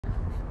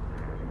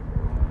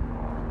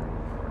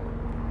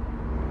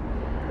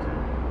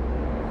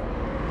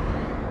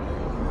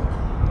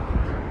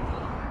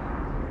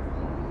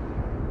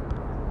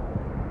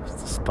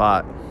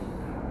spot.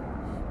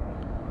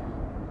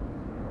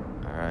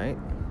 All right.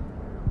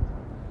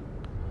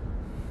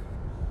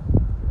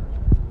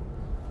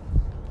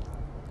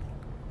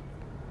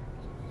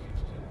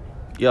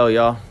 Yo,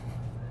 y'all.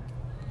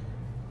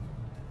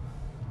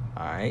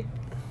 All right.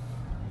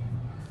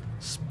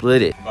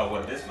 Split it. About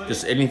what, this footage?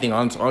 Just anything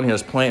on here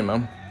is playing,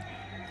 man.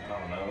 I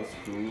don't know. It's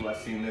cool. I've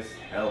seen this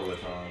hell of a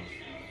times.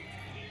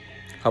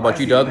 How about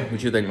you, Doug?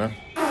 What you think, man?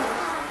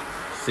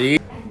 See?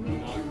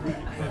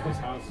 This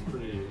house is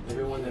pretty.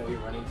 Everyone that we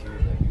run into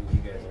is like, you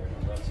guys are in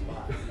a rough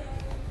spot.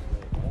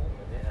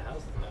 The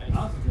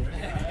house is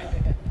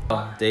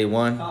nice. Day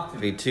 1,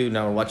 day 2.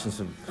 Now we're watching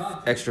some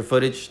extra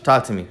footage.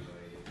 Talk to me.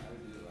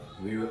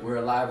 We're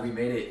alive. We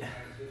made it.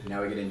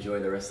 Now we get to enjoy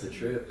the rest of the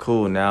trip.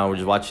 Cool. Now we're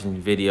just watching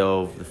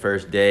video of the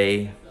first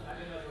day.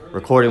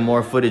 Recording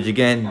more footage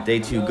again. Day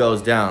 2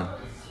 goes down.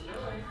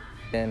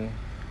 And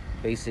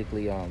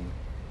basically,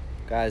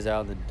 guys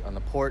out on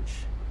the porch,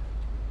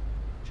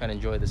 trying to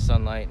enjoy the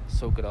sunlight,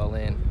 soak it all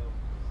in.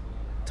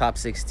 Top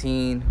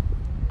 16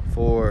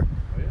 for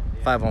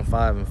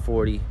 5-on-5 and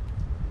 40.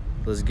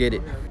 Let's get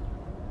it.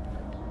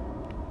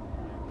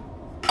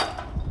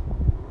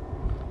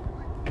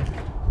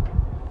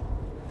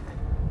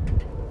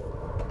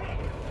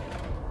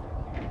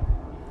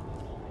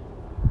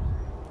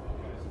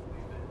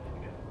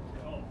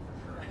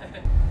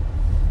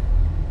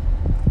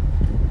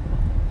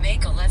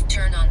 Make a left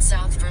turn on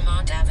South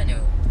Vermont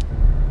Avenue.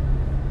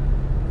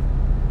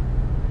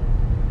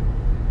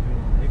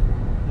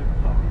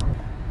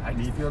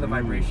 Do you feel the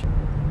vibration?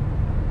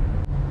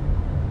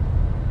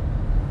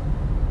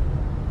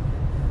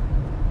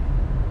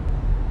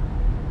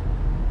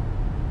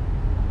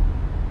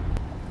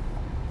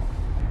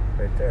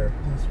 Right there.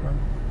 Yes, bro.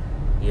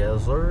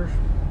 Yes, sir.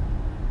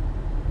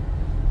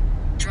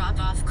 Drop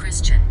off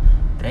Christian.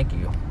 Thank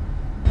you.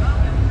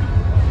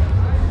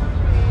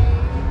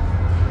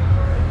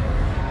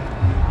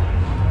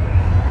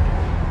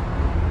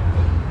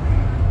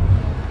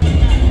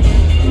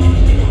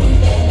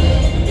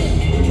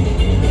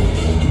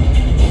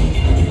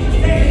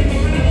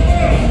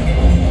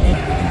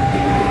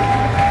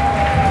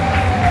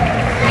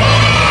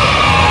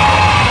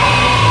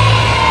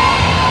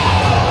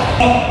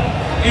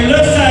 It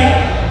looks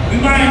like we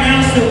might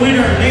announce the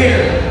winner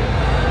later.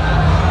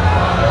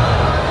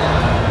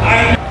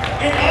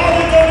 And all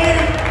the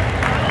donated,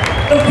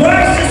 the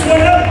prices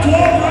went up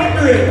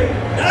 $1,200.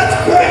 That's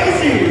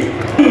crazy.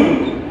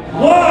 2,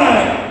 1.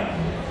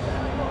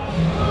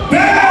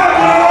 Bam!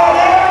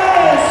 There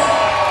it is.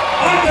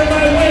 Under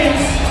my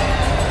wings.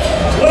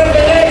 What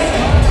the next?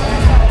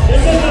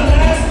 This is the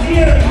last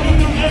year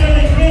Ethan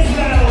Everly Quiz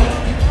Battle,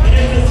 and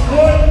it's his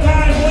 4th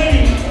time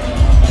winning.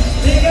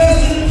 Big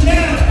ups to the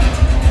champ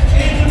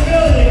in the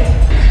building.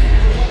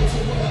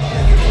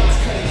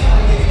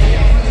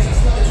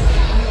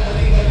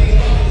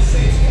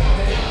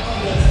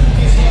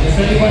 If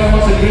anybody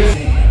wants a good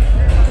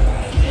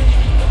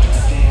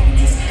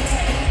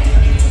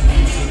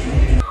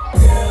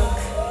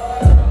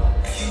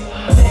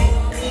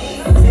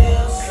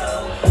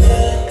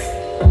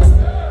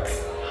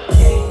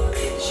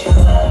Get you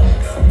up.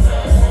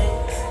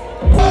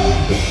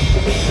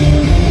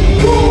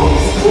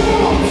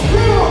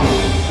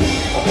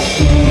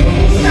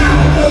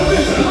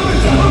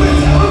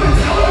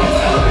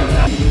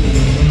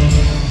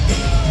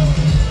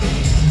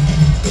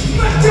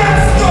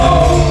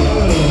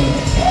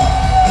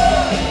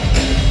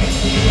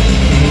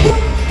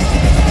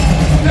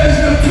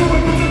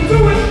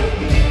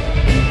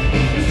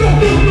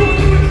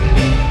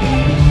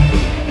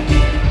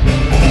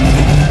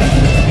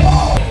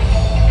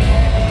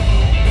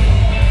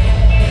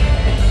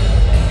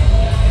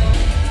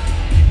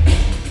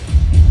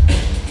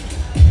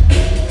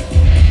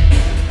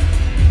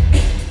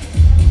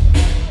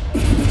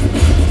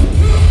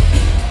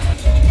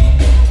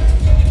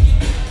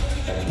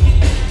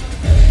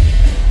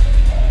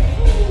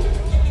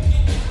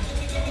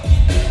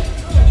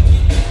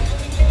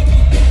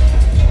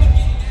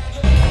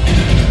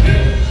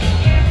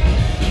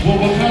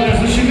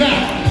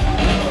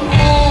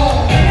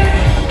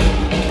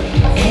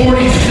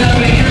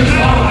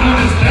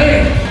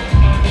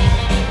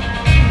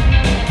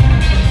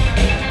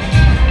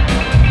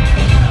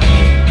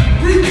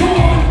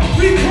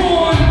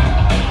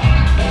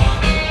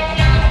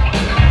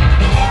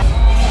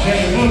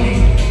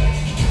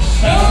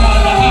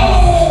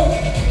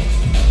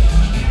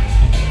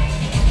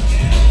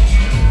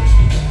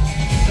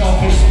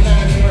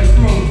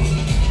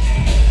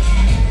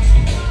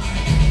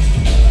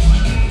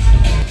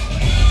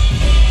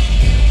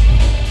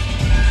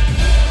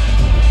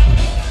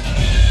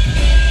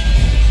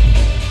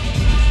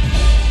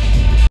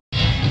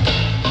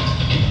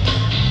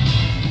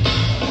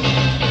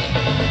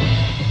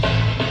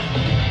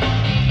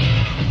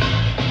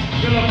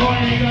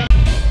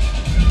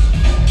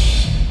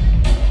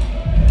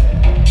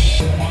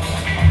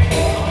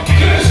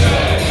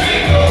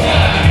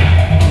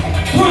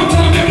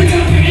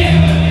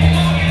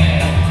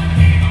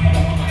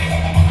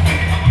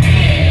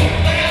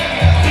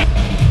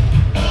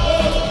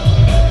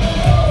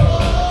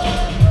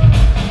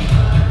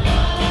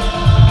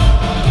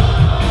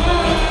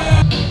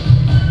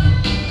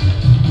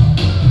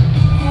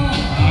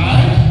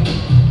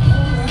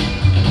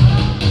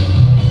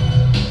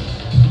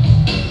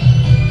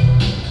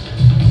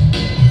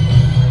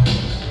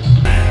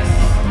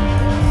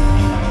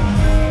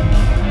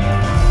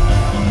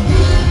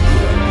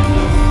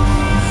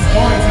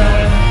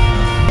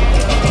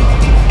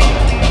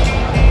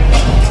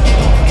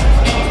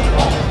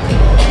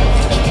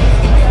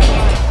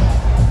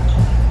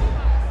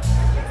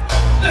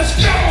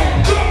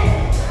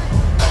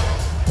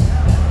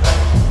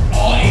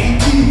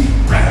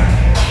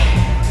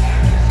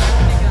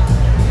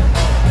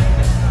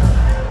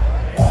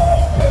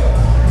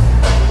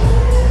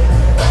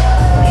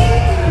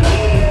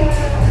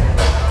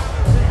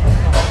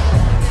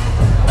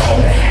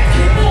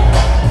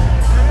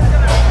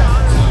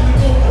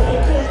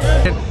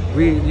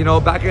 You know,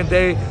 back in the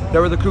day,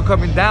 there was a crew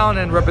coming down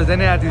and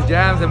representing at these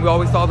jams, and we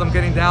always saw them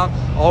getting down.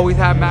 Always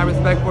had mad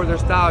respect for their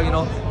style, you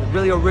know,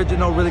 really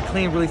original, really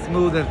clean, really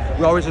smooth, and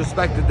we always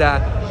respected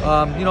that.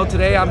 You know,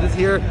 today I'm just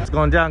here. It's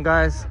going down,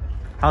 guys.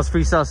 How's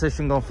Freestyle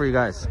Session going for you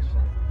guys?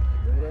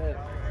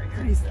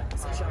 Freestyle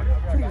Session,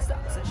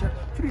 Freestyle Session,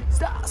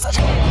 Freestyle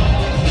Session.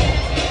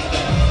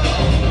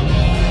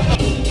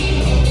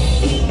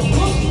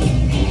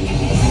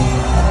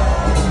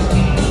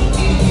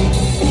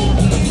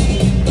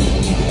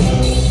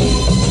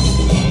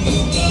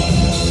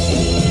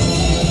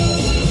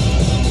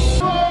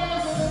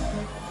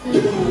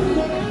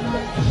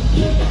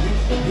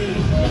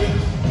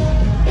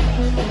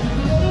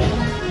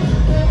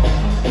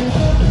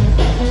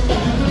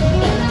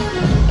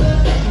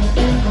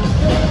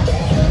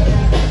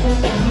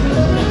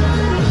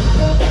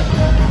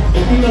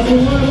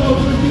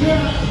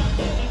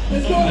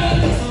 Let's go,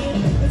 Alex!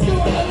 Let's go,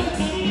 Alex!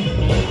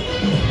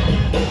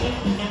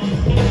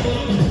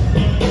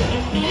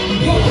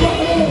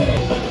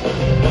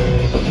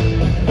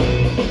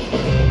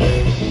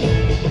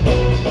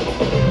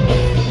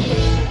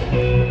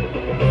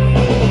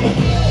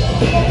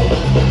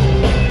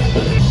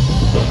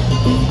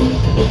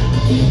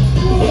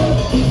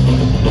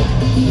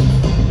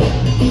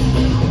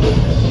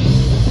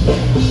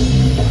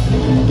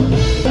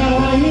 Now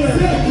I hear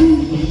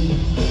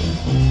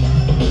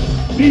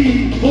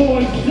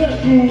B-Boy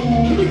Zeku.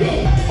 Here we go.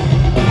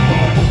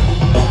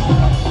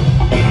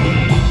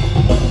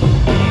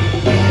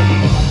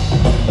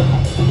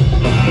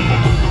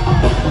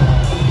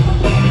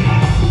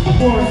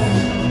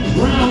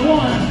 Round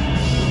one.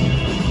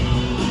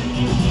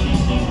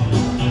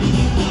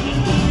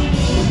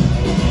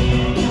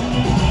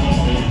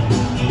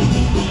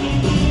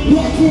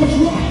 Rock force,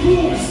 rock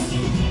force.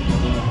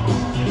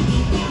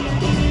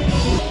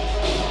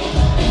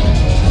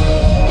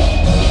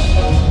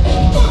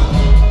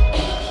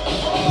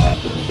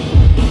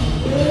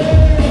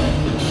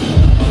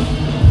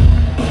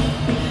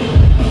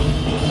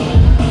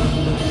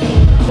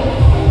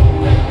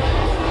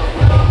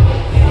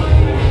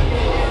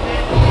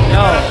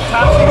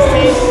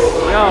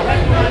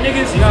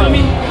 Niggas, you feel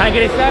me? Can I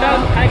get a shout out?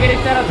 Can I get a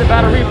shout out to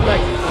Battle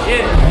Reflex?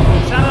 Yeah.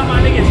 Shout out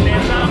my niggas,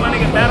 man. Shout out my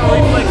nigga Battle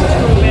Reflex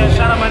crew, man.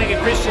 Shout out my nigga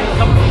Christian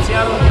coming from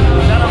Seattle.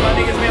 Shout out my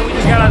niggas, man. We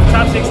just got out the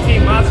top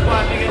 16 mod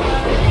squad, nigga.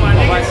 My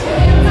niggas.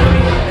 You feel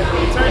me?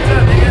 It turns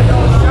up, nigga.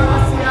 Shout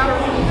out Seattle.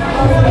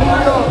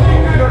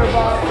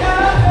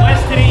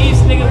 West to the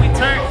east, nigga. We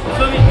turned. You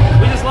feel me?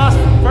 We just lost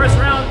first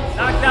round,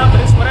 knocked out,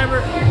 but it's whatever.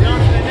 We're on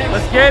to the next.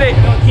 Let's get it.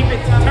 Gonna keep it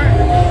turned.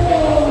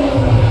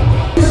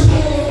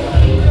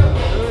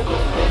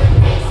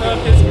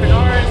 It's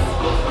Bernard,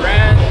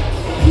 Brad,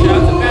 shout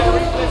out to Battle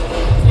Reflex,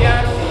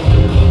 Seattle.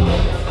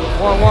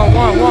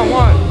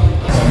 One.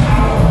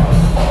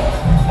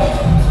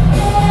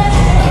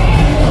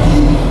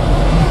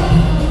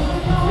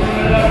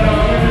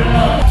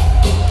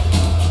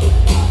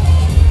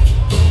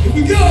 Here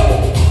we go!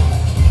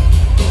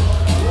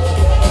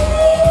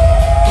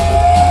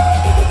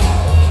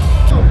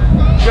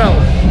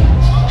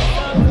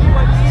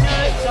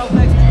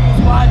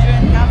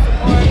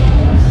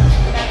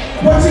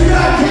 What you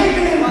got, King?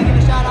 I want to give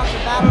a shout out to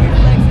Battle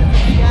Reflex in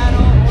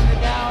Seattle, hold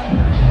it down.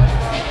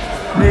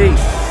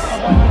 Peace.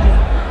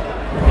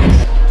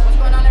 What's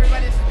going on,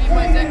 everybody? This is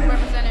B-Boy Zeku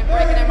representing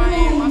Breaking in My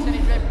Hand,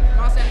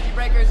 Los Energy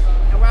Breakers,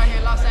 and we're out here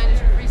in Los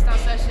Angeles for Freestyle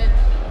Session.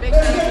 Big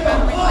shout out to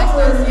Battle Reflex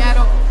down in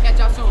Seattle. Catch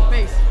y'all soon.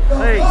 Peace.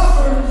 They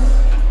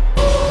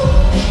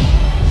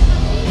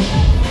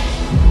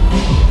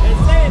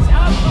say it's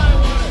outside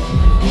water.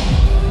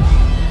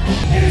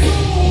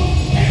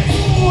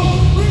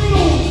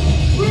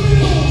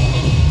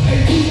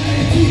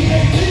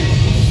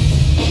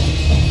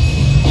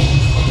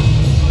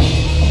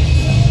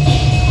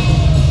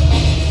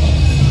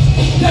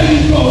 There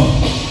you go.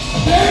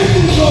 There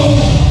you go.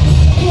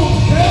 Come on,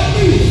 tell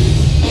me.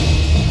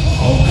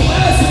 Oh,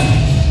 classic.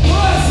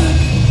 Classic.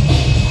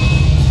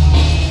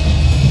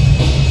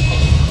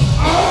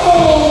 Oh.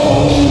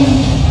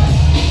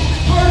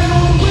 Heard it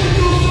on the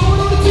radio, saw it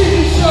on the TV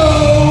show.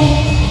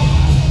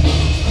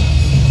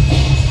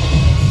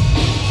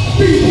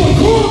 B-Boy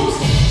Crooks.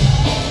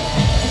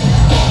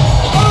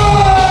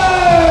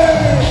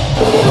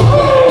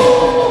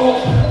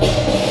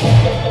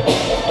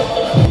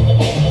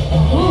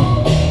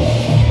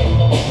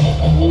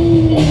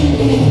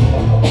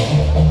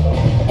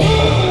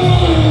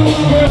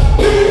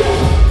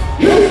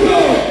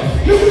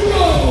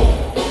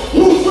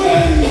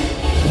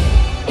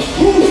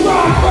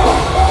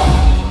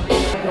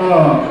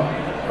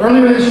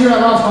 Earlier this year, I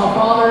lost my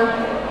father,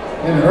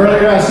 and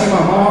earlier I see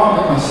my mom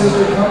and my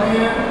sister come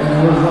in, and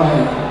it was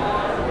like,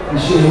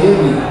 this shit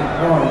hit me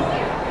hard.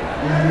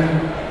 You know what I mean?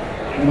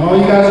 And all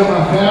you guys are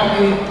my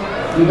family.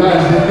 You guys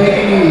been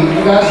making me,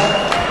 you guys,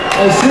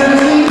 like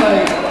seriously,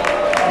 like,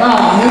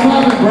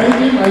 hip-hop and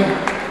breaking, like,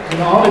 you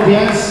know, all the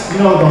dance,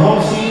 you know, the whole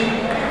scene,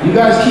 you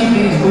guys keep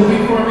things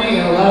moving for me,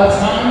 and a lot of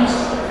times,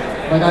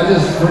 like, I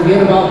just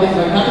forget about things,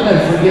 like, not that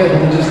I forget,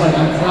 but it's just like,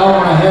 I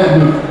cloud my head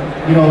with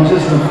you know,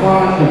 just the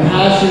fun, the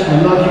passion,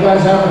 the love you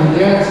guys have for the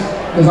dance.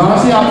 Because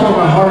honestly, I put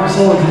my heart and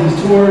soul into these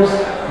tours,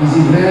 these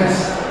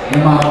events,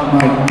 and my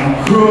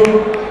crew,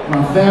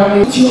 my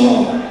family.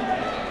 Y'all,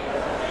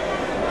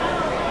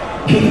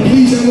 can you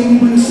please have a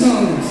moment of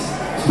silence?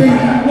 It's been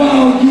a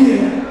wild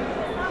year.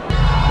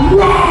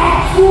 Rock!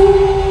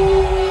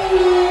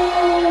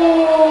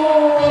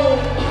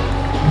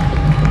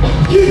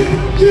 Get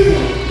it, get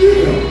it, get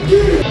it,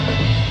 get it.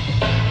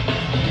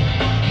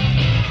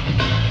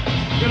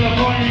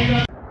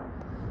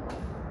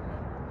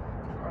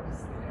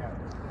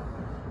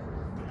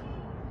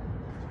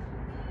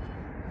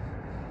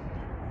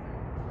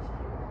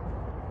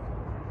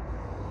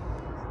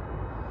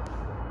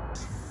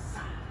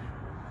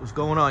 What's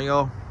going on,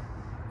 y'all?